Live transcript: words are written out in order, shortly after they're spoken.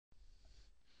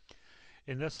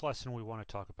In this lesson, we want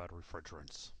to talk about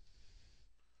refrigerants.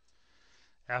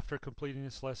 After completing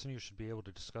this lesson, you should be able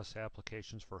to discuss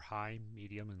applications for high,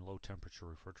 medium, and low temperature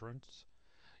refrigerants.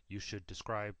 You should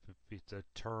describe the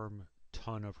term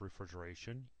ton of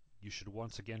refrigeration. You should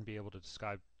once again be able to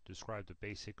describe the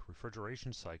basic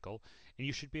refrigeration cycle, and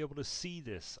you should be able to see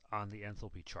this on the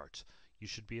enthalpy charts. You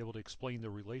should be able to explain the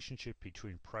relationship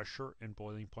between pressure and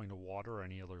boiling point of water or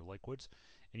any other liquids,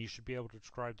 and you should be able to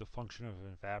describe the function of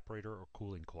an evaporator or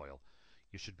cooling coil.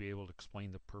 You should be able to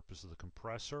explain the purpose of the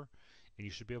compressor, and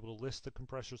you should be able to list the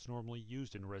compressors normally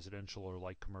used in residential or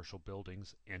light commercial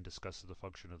buildings and discuss the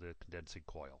function of the condensing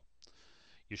coil.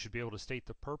 You should be able to state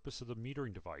the purpose of the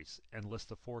metering device and list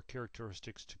the 4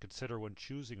 characteristics to consider when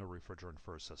choosing a refrigerant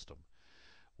for a system.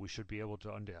 We should be able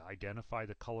to identify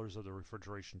the colors of the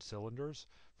refrigeration cylinders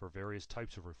for various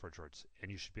types of refrigerants, and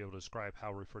you should be able to describe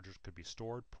how refrigerants could be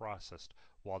stored, processed,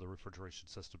 while the refrigeration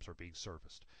systems are being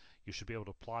serviced. You should be able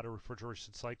to plot a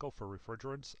refrigeration cycle for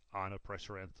refrigerants on a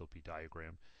pressure enthalpy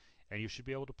diagram, and you should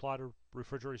be able to plot a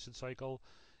refrigeration cycle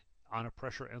on a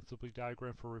pressure enthalpy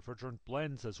diagram for refrigerant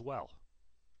blends as well.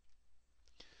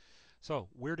 So,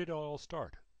 where did it all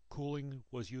start? Cooling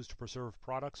was used to preserve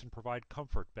products and provide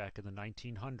comfort back in the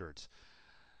 1900s,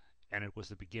 and it was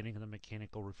the beginning of the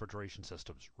mechanical refrigeration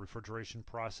systems. Refrigeration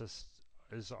processes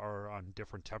are on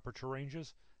different temperature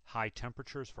ranges: high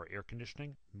temperatures for air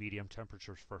conditioning, medium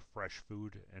temperatures for fresh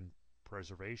food and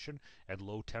preservation, and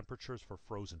low temperatures for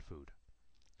frozen food.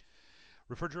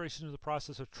 Refrigeration is the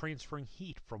process of transferring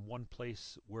heat from one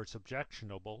place where it's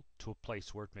objectionable to a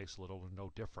place where it makes little or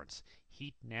no difference.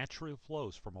 Heat naturally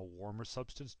flows from a warmer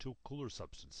substance to a cooler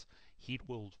substance. Heat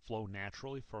will flow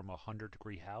naturally from a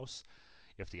 100-degree house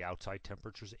if the outside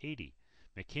temperature is 80.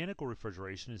 Mechanical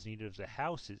refrigeration is needed if the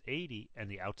house is 80 and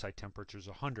the outside temperature is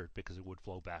 100 because it would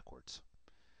flow backwards.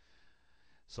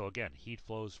 So again, heat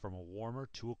flows from a warmer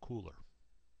to a cooler.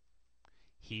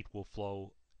 Heat will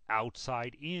flow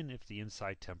outside in if the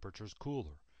inside temperature is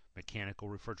cooler. Mechanical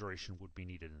refrigeration would be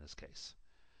needed in this case.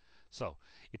 So,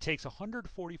 it takes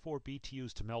 144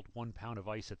 BTUs to melt 1 pound of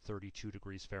ice at 32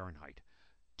 degrees Fahrenheit.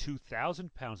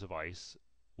 2,000 pounds of ice,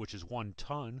 which is 1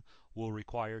 ton, will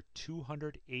require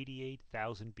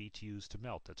 288,000 BTUs to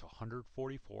melt. That's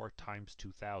 144 times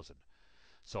 2,000.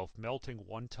 So if melting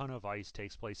 1 ton of ice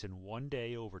takes place in 1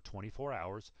 day over 24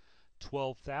 hours,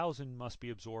 12,000 must be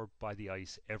absorbed by the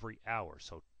ice every hour.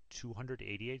 So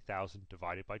 288,000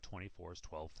 divided by 24 is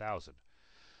 12,000.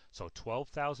 So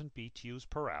 12,000 BTUs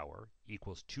per hour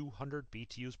equals 200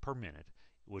 BTUs per minute,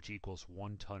 which equals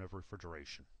 1 ton of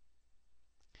refrigeration.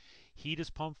 Heat is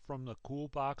pumped from the cool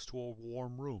box to a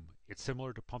warm room. It's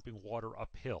similar to pumping water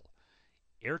uphill.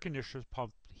 Air conditioners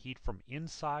pump heat from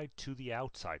inside to the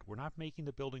outside. We're not making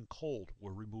the building cold,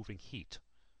 we're removing heat.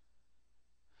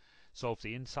 So if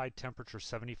the inside temperature is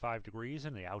 75 degrees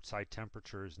and the outside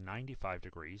temperature is 95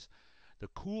 degrees, the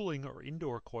cooling or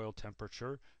indoor coil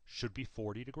temperature should be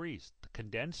 40 degrees. The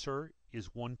condenser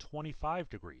is 125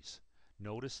 degrees.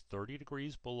 Notice 30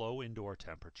 degrees below indoor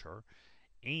temperature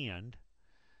and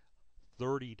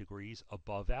 30 degrees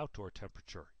above outdoor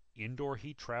temperature. Indoor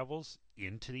heat travels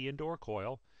into the indoor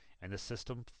coil, and the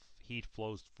system heat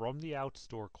flows from the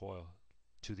outdoor coil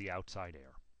to the outside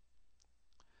air.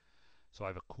 So I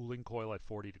have a cooling coil at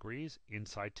 40 degrees,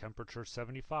 inside temperature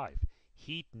 75.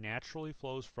 Heat naturally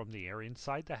flows from the air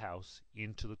inside the house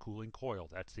into the cooling coil.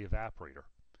 That's the evaporator.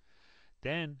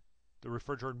 Then the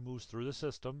refrigerant moves through the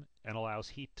system and allows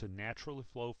heat to naturally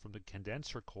flow from the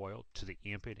condenser coil to the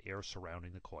ambient air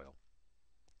surrounding the coil.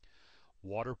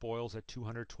 Water boils at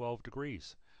 212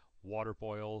 degrees. Water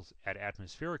boils at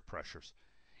atmospheric pressures.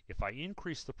 If I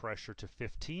increase the pressure to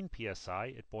 15 psi,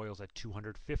 it boils at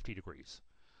 250 degrees.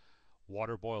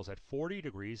 Water boils at 40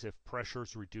 degrees if pressure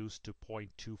is reduced to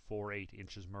 0.248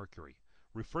 inches mercury.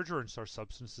 Refrigerants are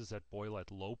substances that boil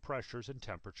at low pressures and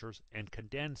temperatures and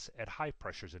condense at high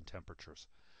pressures and temperatures.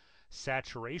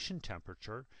 Saturation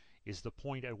temperature is the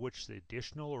point at which the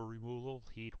additional or removal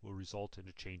of heat will result in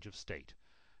a change of state.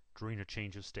 During a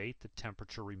change of state, the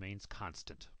temperature remains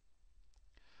constant.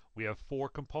 We have 4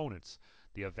 components.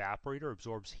 The evaporator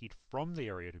absorbs heat from the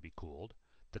area to be cooled.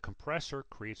 The compressor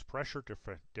creates pressure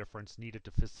difference needed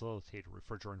to facilitate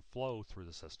refrigerant flow through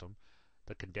the system.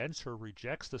 The condenser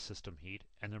rejects the system heat,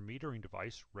 and the metering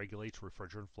device regulates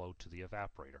refrigerant flow to the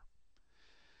evaporator.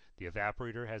 The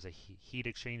evaporator has a heat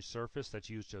exchange surface that's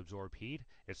used to absorb heat.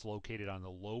 It's located on the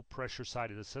low pressure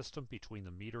side of the system between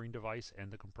the metering device and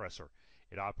the compressor.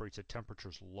 It operates at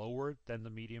temperatures lower than the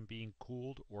medium being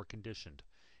cooled or conditioned.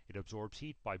 It absorbs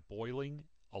heat by boiling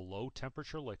a low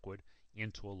temperature liquid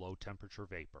into a low temperature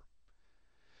vapor.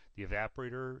 The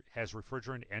evaporator has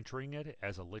refrigerant entering it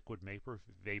as a liquid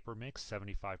vapor mix,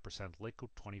 75%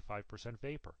 liquid, 25%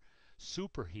 vapor.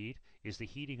 Superheat is the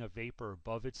heating of vapor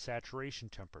above its saturation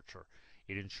temperature.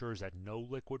 It ensures that no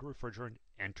liquid refrigerant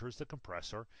enters the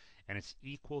compressor, and it's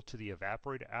equal to the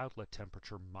evaporator outlet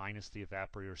temperature minus the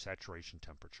evaporator saturation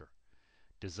temperature.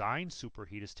 Design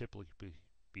superheat is typically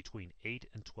between 8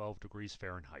 and 12 degrees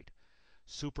Fahrenheit.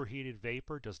 Superheated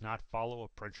vapor does not follow a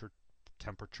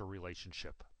pressure-temperature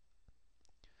relationship.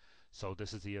 So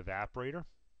this is the evaporator.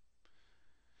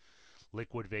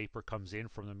 Liquid vapor comes in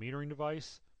from the metering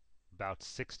device, about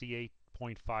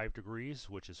 68.5 degrees,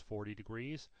 which is 40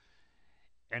 degrees,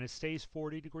 and it stays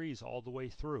 40 degrees all the way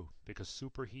through because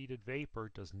superheated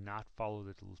vapor does not follow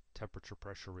the temperature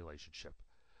pressure relationship.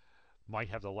 Might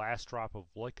have the last drop of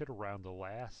liquid around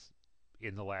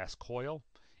in the last coil,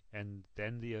 and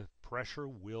then the pressure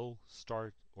will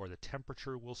start, or the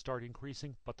temperature will start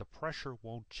increasing, but the pressure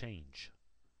won't change.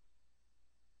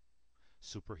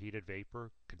 Superheated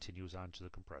vapor continues on to the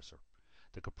compressor.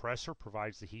 The compressor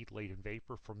provides the heat-laden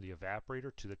vapor from the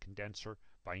evaporator to the condenser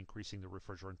by increasing the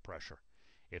refrigerant pressure.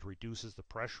 It reduces the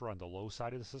pressure on the low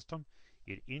side of the system.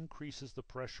 It increases the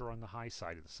pressure on the high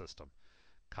side of the system.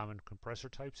 Common compressor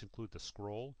types include the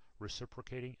scroll,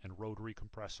 reciprocating, and rotary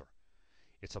compressor.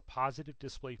 It's a positive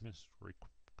displacement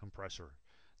compressor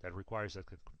that requires that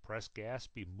the compressed gas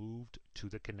be moved to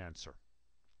the condenser.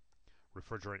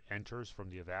 Refrigerant enters from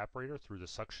the evaporator through the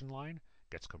suction line,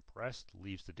 gets compressed,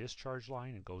 leaves the discharge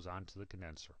line, and goes on to the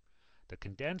condenser. The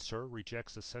condenser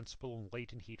rejects the sensible and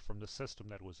latent heat from the system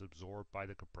that was absorbed by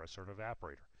the compressor and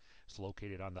evaporator. It's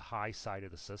located on the high side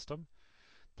of the system.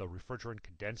 The refrigerant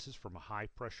condenses from a high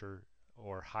pressure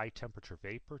or high temperature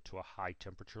vapor to a high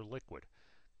temperature liquid.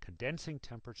 Condensing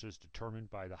temperature is determined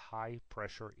by the high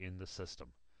pressure in the system.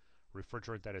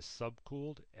 Refrigerant that is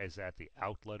subcooled is at the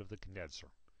outlet of the condenser.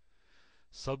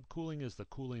 Subcooling is the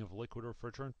cooling of liquid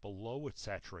refrigerant below its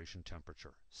saturation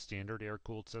temperature. Standard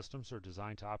air-cooled systems are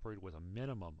designed to operate with a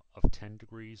minimum of 10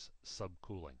 degrees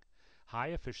subcooling.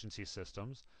 High-efficiency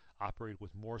systems operate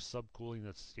with more subcooling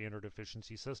than standard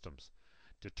efficiency systems,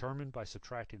 determined by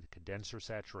subtracting the condenser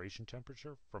saturation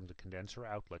temperature from the condenser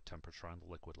outlet temperature on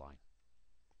the liquid line.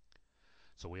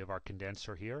 So we have our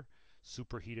condenser here.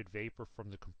 Superheated vapor from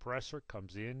the compressor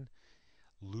comes in,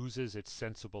 loses its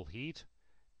sensible heat,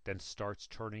 then starts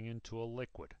turning into a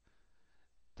liquid.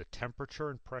 The temperature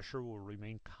and pressure will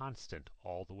remain constant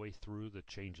all the way through the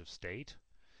change of state.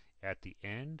 At the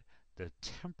end, the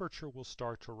temperature will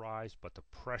start to rise, but the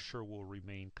pressure will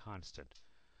remain constant.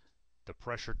 The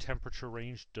pressure-temperature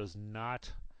range does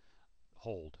not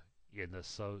hold in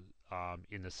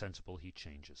the sensible heat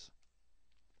changes.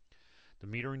 The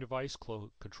metering device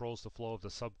controls the flow of the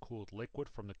subcooled liquid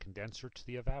from the condenser to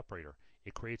the evaporator.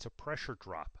 It creates a pressure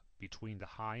drop between the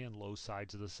high and low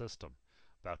sides of the system.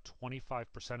 About 25%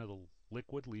 of the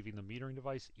liquid leaving the metering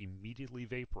device immediately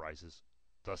vaporizes,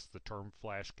 thus the term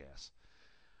flash gas.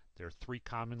 There are three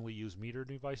commonly used metering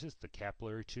devices: the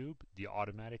capillary tube, the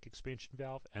automatic expansion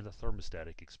valve, and the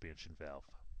thermostatic expansion valve.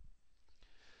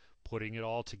 Putting it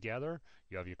all together,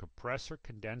 you have your compressor,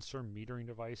 condenser, metering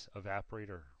device,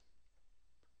 evaporator.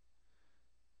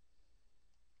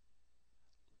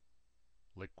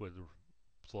 Liquid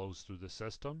flows through the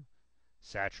system,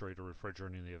 saturated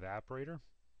refrigerant in the evaporator,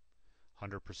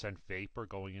 100% vapor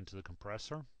going into the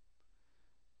compressor.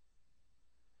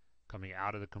 Coming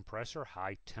out of the compressor,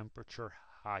 high temperature,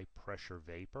 high pressure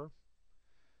vapor.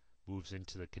 Moves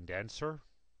into the condenser,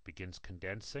 begins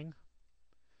condensing,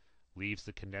 leaves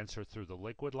the condenser through the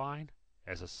liquid line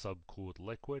as a subcooled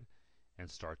liquid, and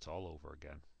starts all over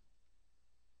again.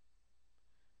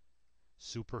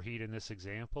 Superheat in this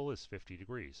example is 50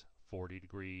 degrees, 40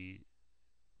 degree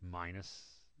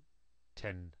minus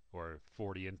 10 or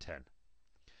 40 and 10.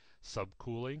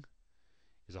 Subcooling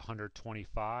is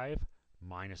 125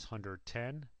 minus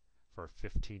 110 for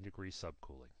 15 degree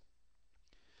subcooling.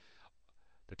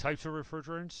 The types of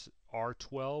refrigerants,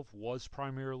 R12 was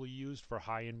primarily used for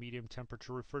high and medium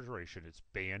temperature refrigeration. It's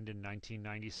banned in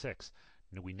 1996.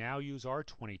 We now use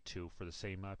R22 for the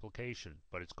same application,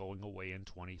 but it's going away in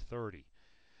 2030.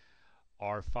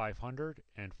 R500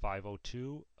 and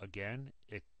 502, again,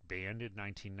 it banned in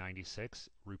 1996,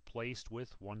 replaced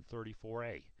with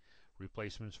 134A.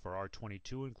 Replacements for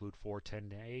R22 include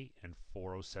 410A and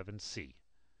 407C.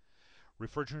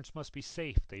 Refrigerants must be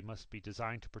safe. They must be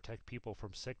designed to protect people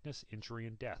from sickness, injury,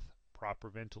 and death. Proper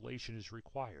ventilation is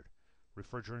required.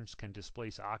 Refrigerants can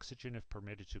displace oxygen if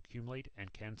permitted to accumulate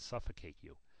and can suffocate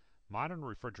you. Modern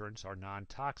refrigerants are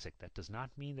non-toxic. That does not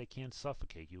mean they can't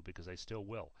suffocate you, because they still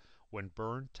will. When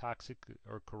burned, toxic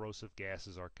or corrosive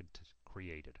gases are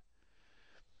created.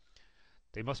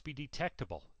 They must be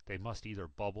detectable. They must either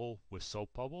bubble with soap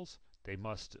bubbles, they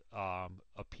must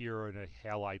appear in a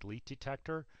halide leak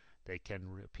detector, they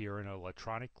can appear in an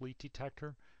electronic leak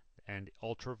detector, and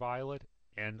ultraviolet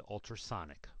and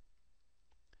ultrasonic.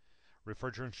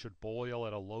 Refrigerants should boil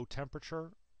at a low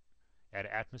temperature at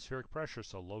atmospheric pressure,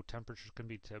 so low temperatures can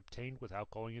be obtained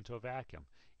without going into a vacuum.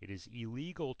 It is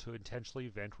illegal to intentionally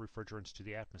vent refrigerants to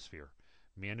the atmosphere.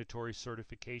 Mandatory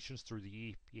certifications through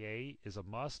the EPA is a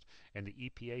must, and the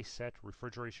EPA set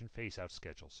refrigeration phase-out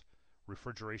schedules.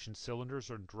 Refrigeration cylinders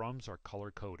and drums are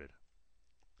color-coded.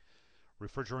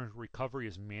 Refrigerant recovery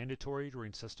is mandatory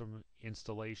during system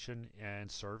installation and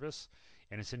service,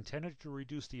 and is intended to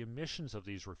reduce the emissions of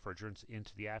these refrigerants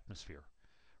into the atmosphere.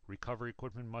 Recovery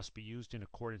equipment must be used in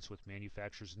accordance with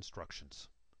manufacturer's instructions.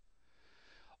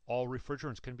 All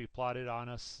refrigerants can be plotted on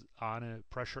a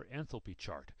pressure enthalpy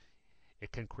chart.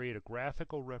 It can create a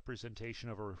graphical representation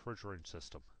of a refrigerant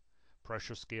system.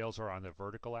 Pressure scales are on the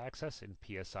vertical axis in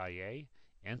PSIA,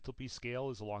 enthalpy scale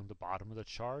is along the bottom of the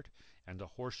chart, and the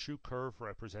horseshoe curve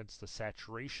represents the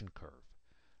saturation curve.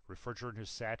 Refrigerant is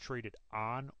saturated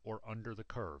on or under the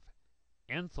curve.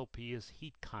 Enthalpy is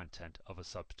heat content of a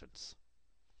substance.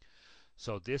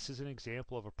 So this is an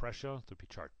example of a pressure enthalpy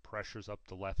chart. Pressure is up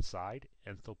the left side,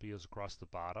 enthalpy is across the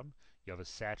bottom. You have a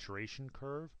saturation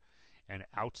curve, and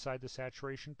outside the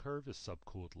saturation curve is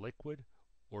subcooled liquid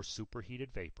or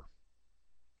superheated vapor.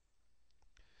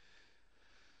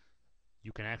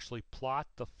 You can actually plot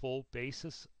the full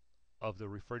basis of the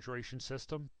refrigeration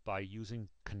system by using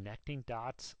connecting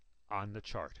dots on the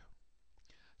chart.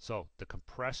 So the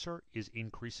compressor is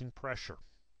increasing pressure.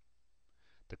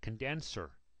 The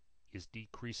condenser is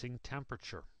decreasing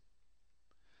temperature.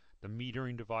 The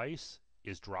metering device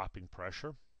is dropping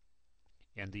pressure,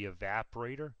 and the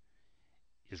evaporator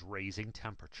is raising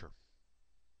temperature.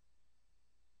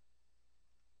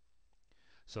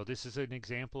 So this is an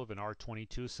example of an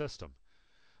R22 system.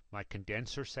 My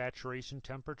condenser saturation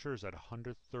temperature is at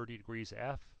 130 degrees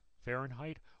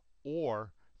Fahrenheit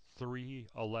or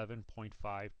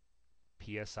 311.5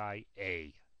 psi.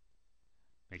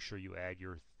 Make sure you add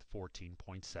your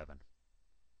 14.7.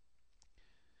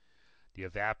 The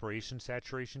evaporation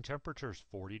saturation temperature is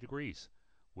 40 degrees,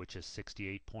 which is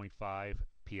 68.5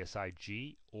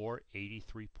 psig or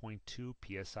 83.2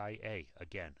 psia.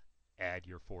 Again, add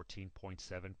your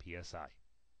 14.7 psi.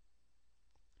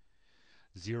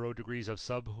 0 degrees of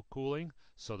subcooling,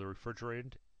 so the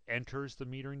refrigerant enters the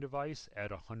metering device at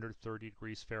 130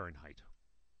 degrees Fahrenheit.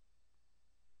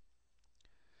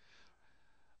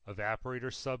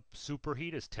 Evaporator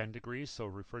superheat is 10 degrees, so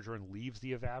refrigerant leaves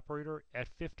the evaporator at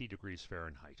 50 degrees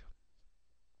Fahrenheit.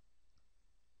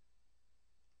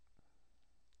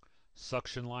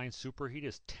 Suction line superheat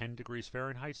is 10 degrees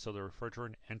Fahrenheit, so the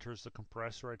refrigerant enters the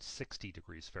compressor at 60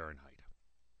 degrees Fahrenheit.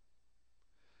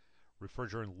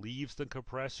 Refrigerant leaves the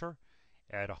compressor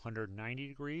at 190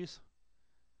 degrees.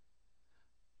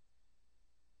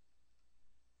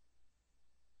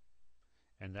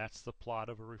 And that's the plot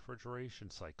of a refrigeration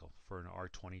cycle for an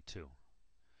R22.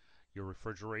 Your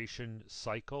refrigeration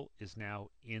cycle is now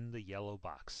in the yellow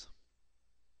box.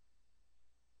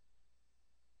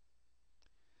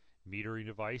 Metering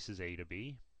device is A to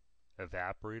B.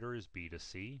 Evaporator is B to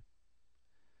C.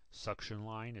 Suction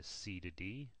line is C to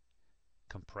D.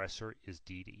 Compressor is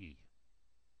D to E.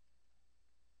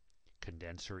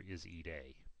 Condenser is E to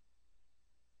A.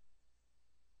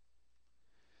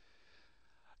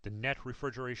 The net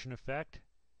refrigeration effect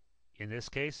in this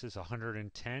case is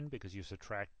 110 because you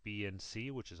subtract B and C,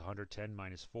 which is 110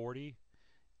 minus 40,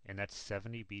 and that's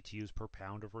 70 BTUs per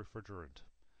pound of refrigerant.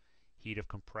 Heat of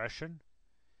compression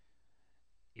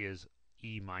is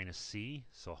E minus C,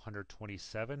 so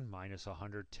 127 minus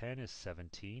 110 is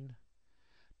 17.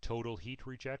 Total heat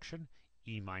rejection,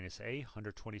 E minus A,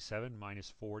 127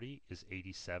 minus 40 is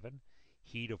 87.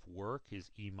 Heat of work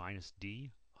is E minus D,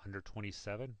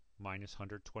 127 minus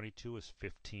 122 is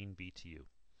 15 BTU.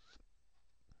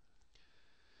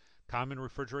 Common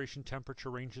refrigeration temperature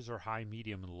ranges are high,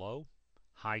 medium, and low.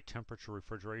 High temperature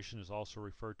refrigeration is also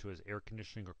referred to as air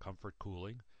conditioning or comfort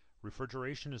cooling.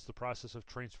 Refrigeration is the process of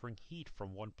transferring heat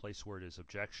from one place where it is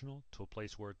objectionable to a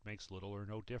place where it makes little or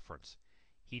no difference.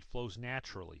 Heat flows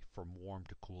naturally from warm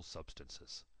to cool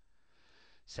substances.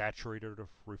 Saturated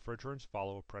refrigerants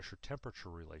follow a pressure-temperature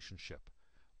relationship.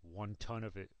 1 ton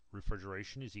of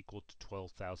refrigeration is equal to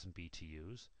 12,000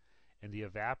 BTUs, and the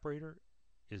evaporator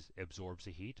absorbs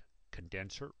the heat,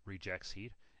 condenser rejects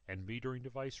heat, and metering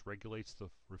device regulates the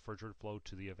refrigerant flow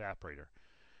to the evaporator.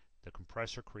 The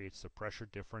compressor creates the pressure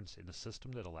difference in the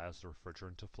system that allows the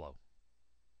refrigerant to flow.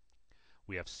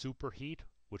 We have superheat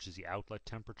which is the outlet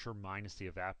temperature minus the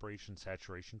evaporation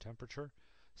saturation temperature,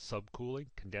 subcooling,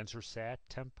 condenser sat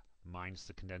temp minus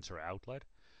the condenser outlet,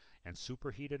 and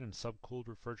superheated and subcooled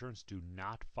refrigerants do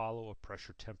not follow a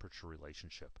pressure-temperature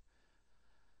relationship.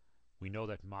 We know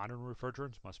that modern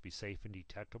refrigerants must be safe and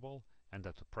detectable, and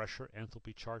that the pressure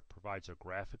enthalpy chart provides a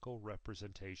graphical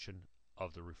representation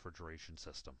of the refrigeration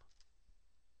system.